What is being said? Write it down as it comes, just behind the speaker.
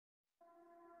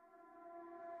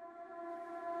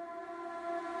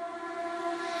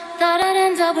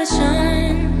times I was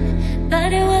shunned,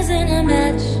 but it wasn't a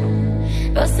match.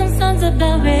 Wrote some songs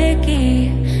about Ricky,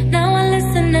 now I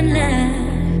listen and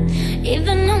laugh.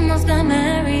 Even almost got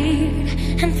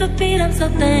married, and for Pete I'm so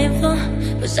thankful.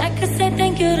 Wish I could say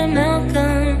thank you to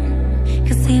Malcolm,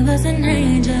 cause he was an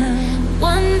angel.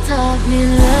 One taught me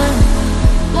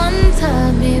love, one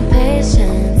taught me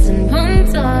patience, and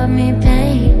one taught me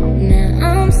pain.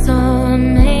 Now I'm so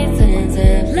amazing to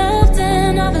have loved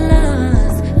and I've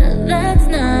lost, but that's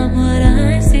not what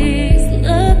I see. So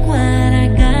look what I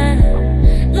got,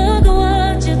 look at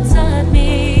what you taught me,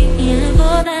 and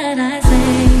for that I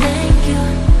say thank you.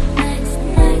 Next,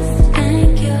 next,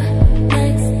 thank you.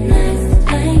 Next, next,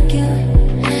 thank you.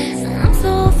 I'm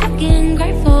so fucking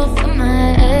grateful for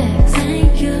my ex.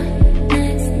 Thank you.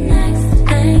 Next, next,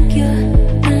 thank you.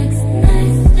 Next,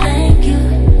 next, thank you.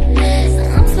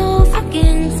 I'm so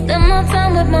fucking spend more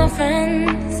time with my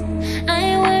friends. I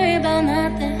ain't worried about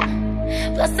nothing.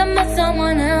 Plus I met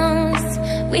someone else.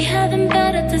 We having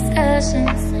better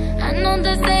discussions. I know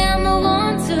they say I move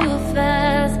on too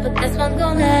fast, but this one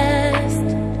gon' last.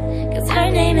 Cause her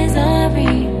name is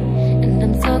Ari, and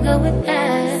I'm so good with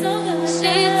that.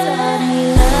 She taught me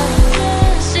love,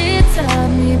 she taught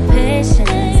me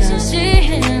patience, how she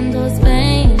handles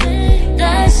pain.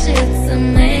 That shit's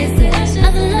amazing.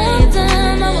 I've loved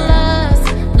and I've lost,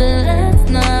 but that's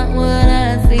not what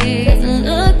I see. Cause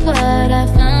look what I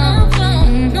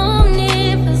found, no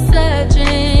need for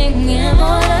searching. And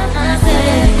what I say,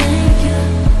 thank you,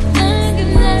 thank you,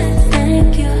 next,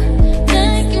 thank you,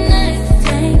 thank you, next,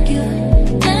 thank you,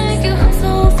 thank you. I'm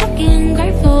so fucking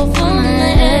grateful for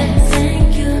my ex.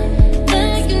 Thank you,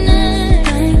 thank you, next,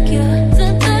 thank you, so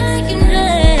thank you,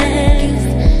 next.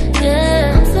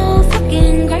 Yeah, I'm so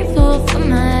fucking grateful for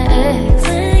my ex.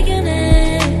 Thank you,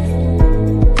 next,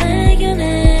 thank you,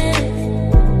 next,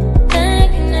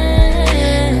 thank you,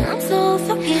 next. I'm so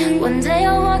fucking. One day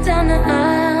I'll walk down the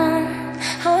aisle,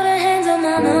 hold her hands on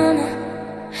my mama.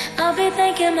 I'll be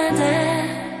thanking my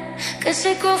dad, cause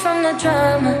she grew from the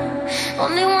drama.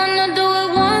 Only wanna do it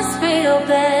once real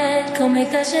bad, go make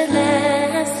that shit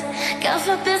last. God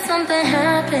forbid something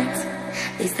happens,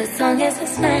 at least this song is a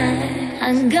smash. I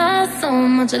got so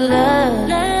much love,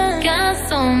 got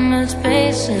so much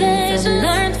patience. I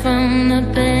learned from the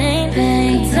pain,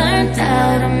 it turned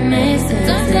out amazing.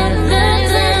 Turned out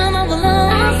amazing, I will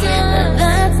always, but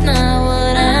that's not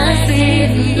what I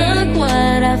see. Look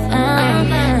what I found,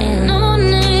 ain't no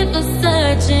need for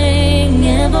searching.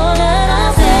 And for that I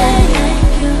say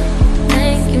thank you,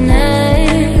 thank you,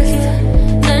 next,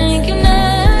 thank you,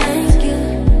 next, thank you,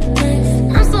 next.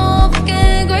 I'm so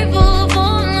fucking grateful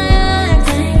for my ex.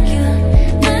 Thank you,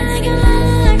 thank you,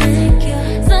 next, thank you,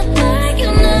 so thank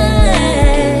you,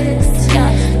 next. Yeah,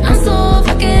 I'm so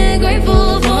fucking grateful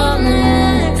for my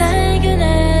ex. Thank you,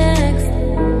 next,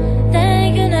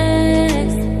 thank you,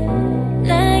 next,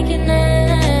 thank you,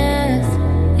 next.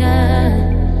 Yeah.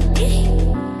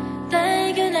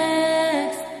 Thank you,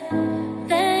 next,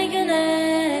 thank you,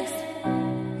 next,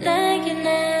 thank you,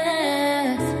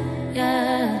 next.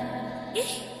 Yeah.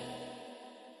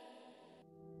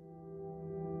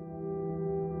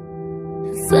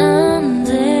 Some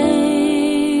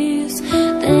days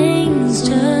things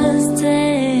just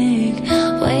take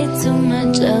way too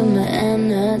much of my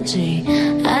energy.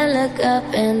 I look up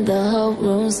and the whole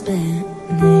room's spinning.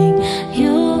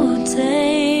 You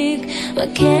take my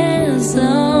cares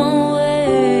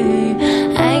away.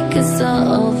 I could so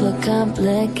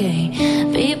overcomplicate.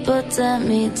 People tell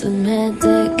me to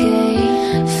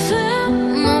medicate. Feel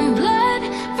my blood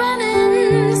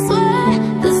running, sweat,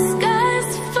 the sky's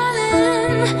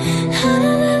falling. I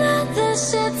don't know this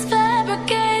shit's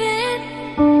fabricated.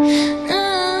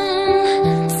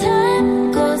 Time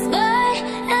goes by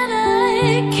and I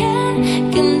can't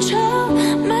control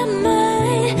my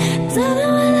mind. Don't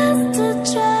know what else to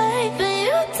try, but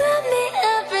you tell me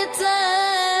every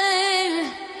time.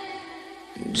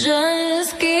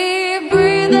 Just keep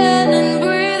breathing and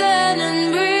breathing and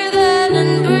breathing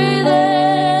and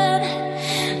breathing.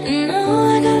 No,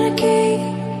 I gotta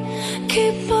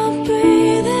keep on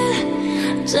breathing.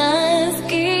 Just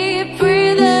keep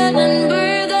breathing and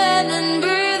breathing and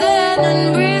breathing and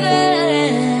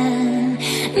breathing.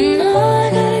 No, I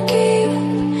gotta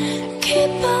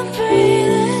keep on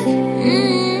breathing.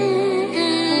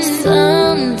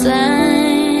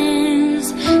 Sometimes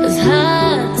it's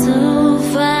hard to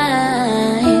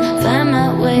find my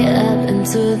way up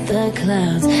into the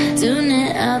clouds. Tune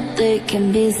it out, they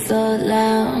can be so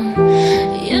loud.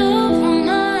 You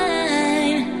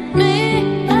remind me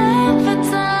of a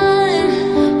time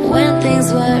when things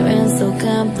weren't so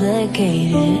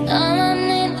complicated. All I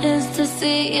need is to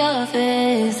see your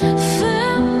face.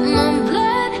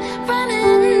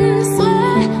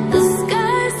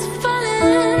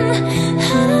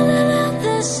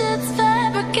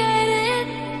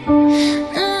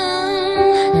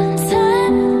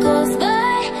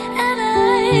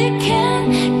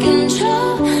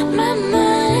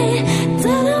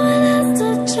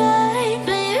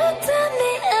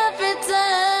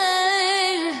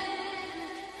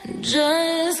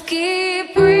 Just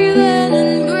keep breathing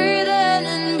and breathing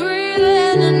and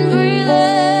breathing and breathing.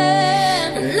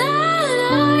 And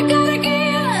I gotta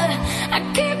I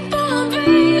keep on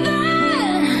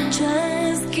breathing.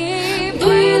 Just keep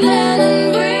breathing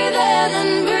and breathing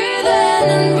and breathing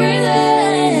and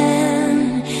breathing.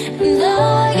 And I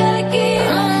gotta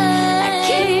I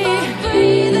keep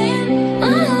breathing. Oh,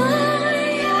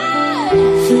 yeah.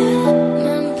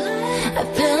 I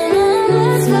feel my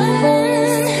blood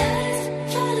swelling.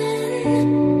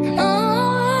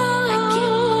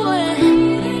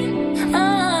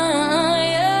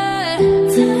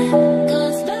 Time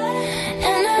goes by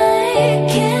and I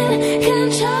can't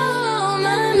control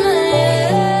my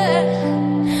mind.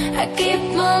 I keep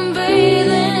on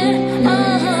breathing.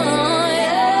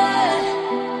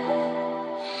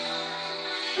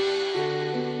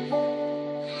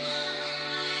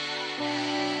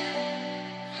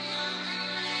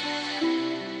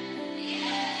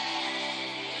 Yeah.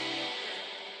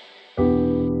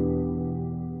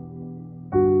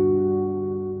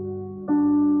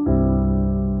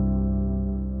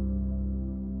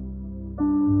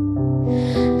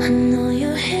 I know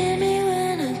you hear me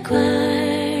when I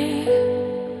cry.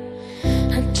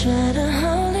 I try to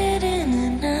hold it in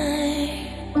at night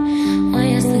while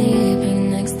you're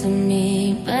sleeping next to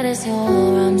me, but it's your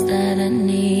arms that I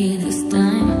need this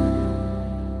time.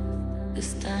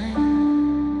 This time.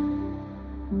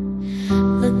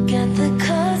 Look at the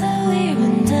cars that we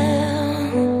run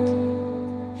down.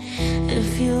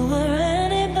 If you were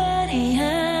anybody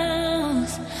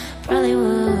else, probably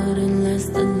wouldn't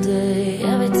last a day.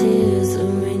 Every tear's a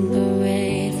rain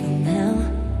parade from hell.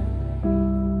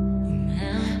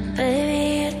 Baby,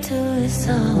 you do it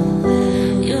so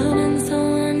well. You've been so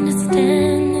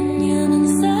understanding, you've been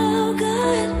so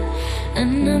good.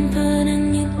 And I'm putting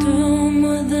you through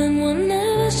more than one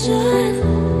ever should.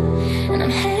 And I'm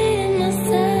hating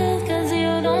myself cause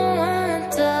you don't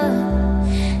want to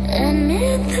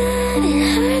admit that it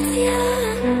hurts you.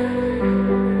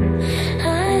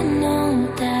 I know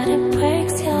that it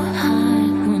breaks your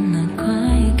heart when I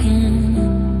cry again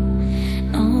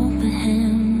over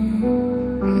him.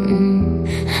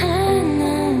 I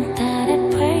know that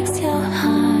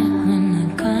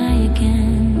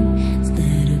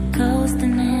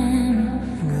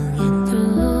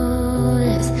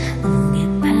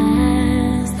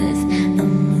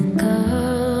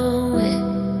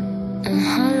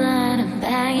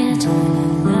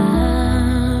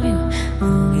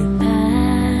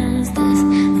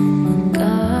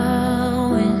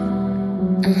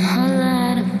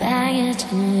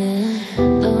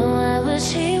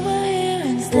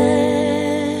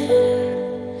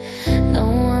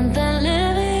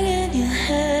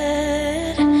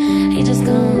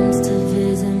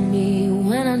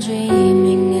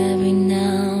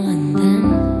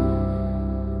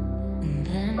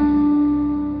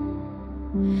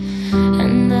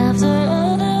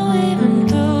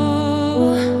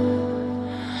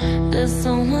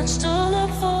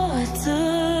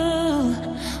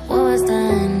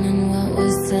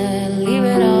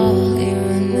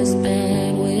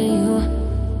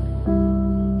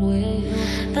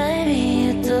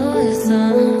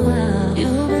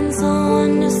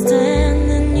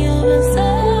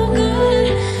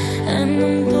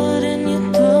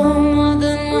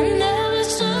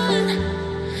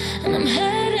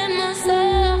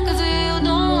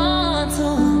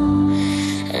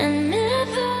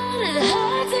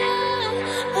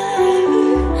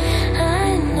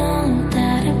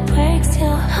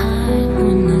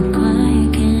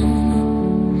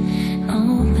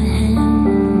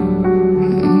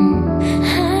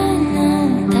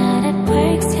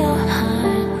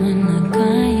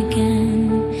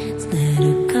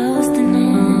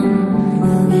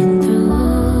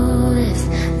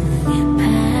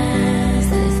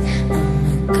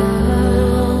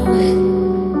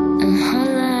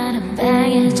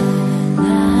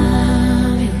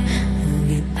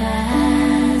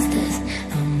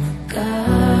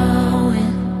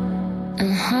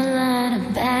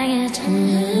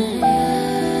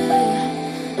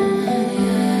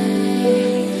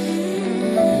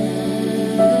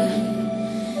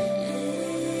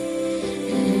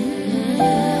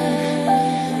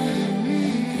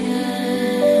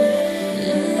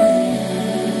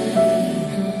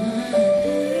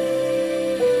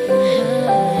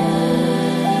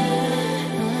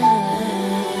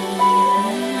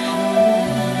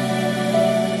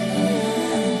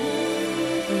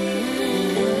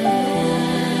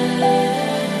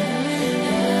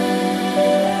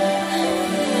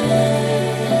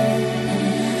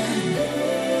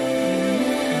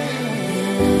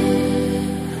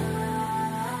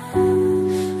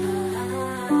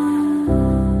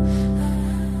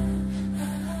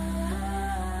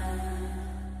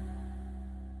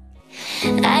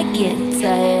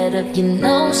you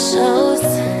no shows.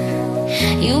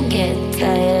 You get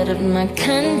tired of my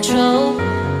control.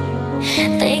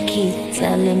 They keep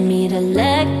telling me to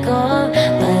let go,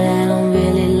 but I don't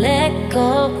really let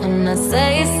go when I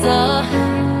say so.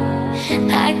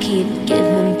 I keep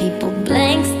giving people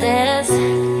blank stares.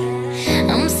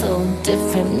 I'm so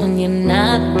different when you're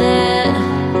not there.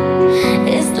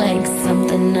 It's like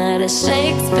something out of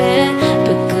Shakespeare,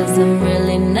 because I'm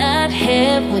really not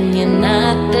here when you're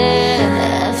not there.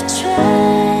 I've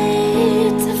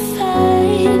tried to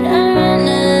fight our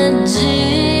energy,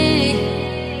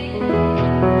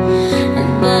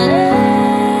 but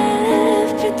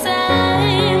every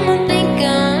time I think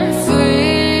I'm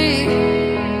free,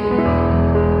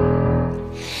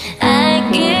 I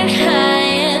get high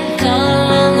and call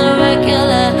on the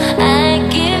regular. I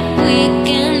get weak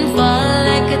and fall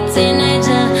like a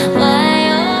teenager. Why,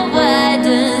 oh why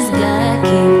does God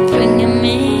keep bringing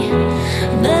me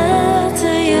back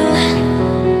to you?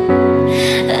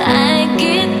 I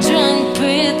get drunk,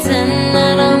 pretend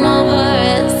that I'm over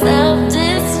it.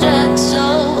 Self-destruct,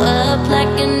 show up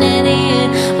like an idiot.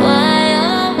 Why,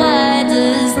 oh why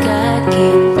does God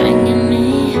keep bringing me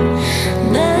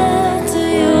back to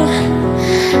you?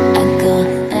 I go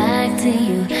back to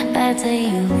you, back to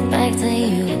you, back to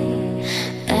you,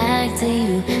 back to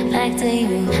you, back to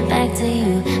you, back to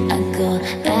you. I go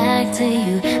back to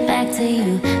you, back to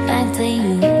you, back to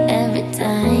you every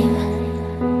time.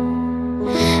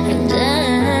 And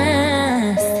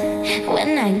just when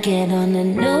I get on a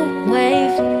new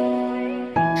wave,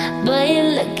 boy, you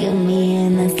look at me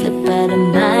and I slip out of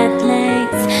my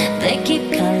legs. They keep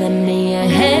calling me a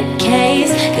head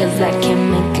case, cause I can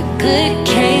make a good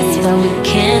case, but we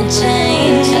can't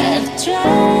change. I've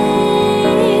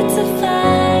tried to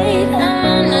fight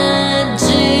our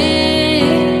energy,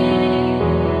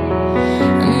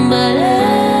 but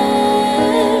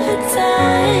every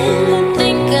time I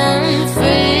think I'm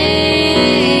free,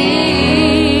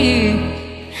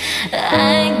 I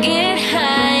get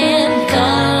high and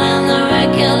call on the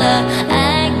regular.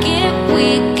 I get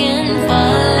weak and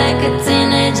fall like a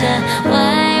teenager.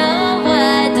 Why, oh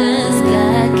why does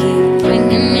God keep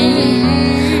bringing me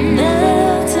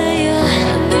back to you?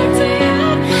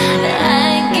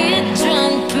 I get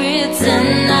drunk, pretend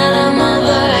that I'm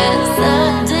over it.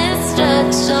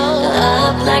 Self-destruct, show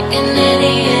up like an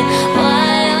idiot.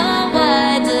 Why, oh why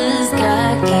does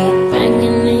God keep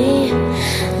bringing me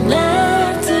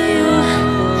back to you?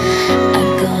 I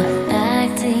go back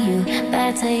to you,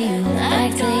 back to you,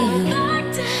 back to you,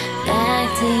 back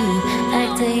to you, back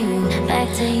to you, back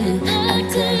to you. I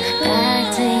go back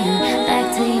to you, back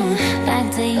to you, back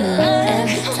to you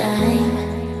every time.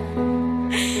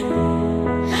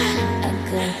 I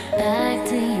go back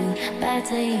to you, back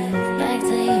to you, back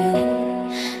to you,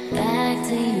 back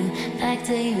to you, back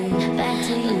to you, back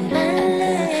to you.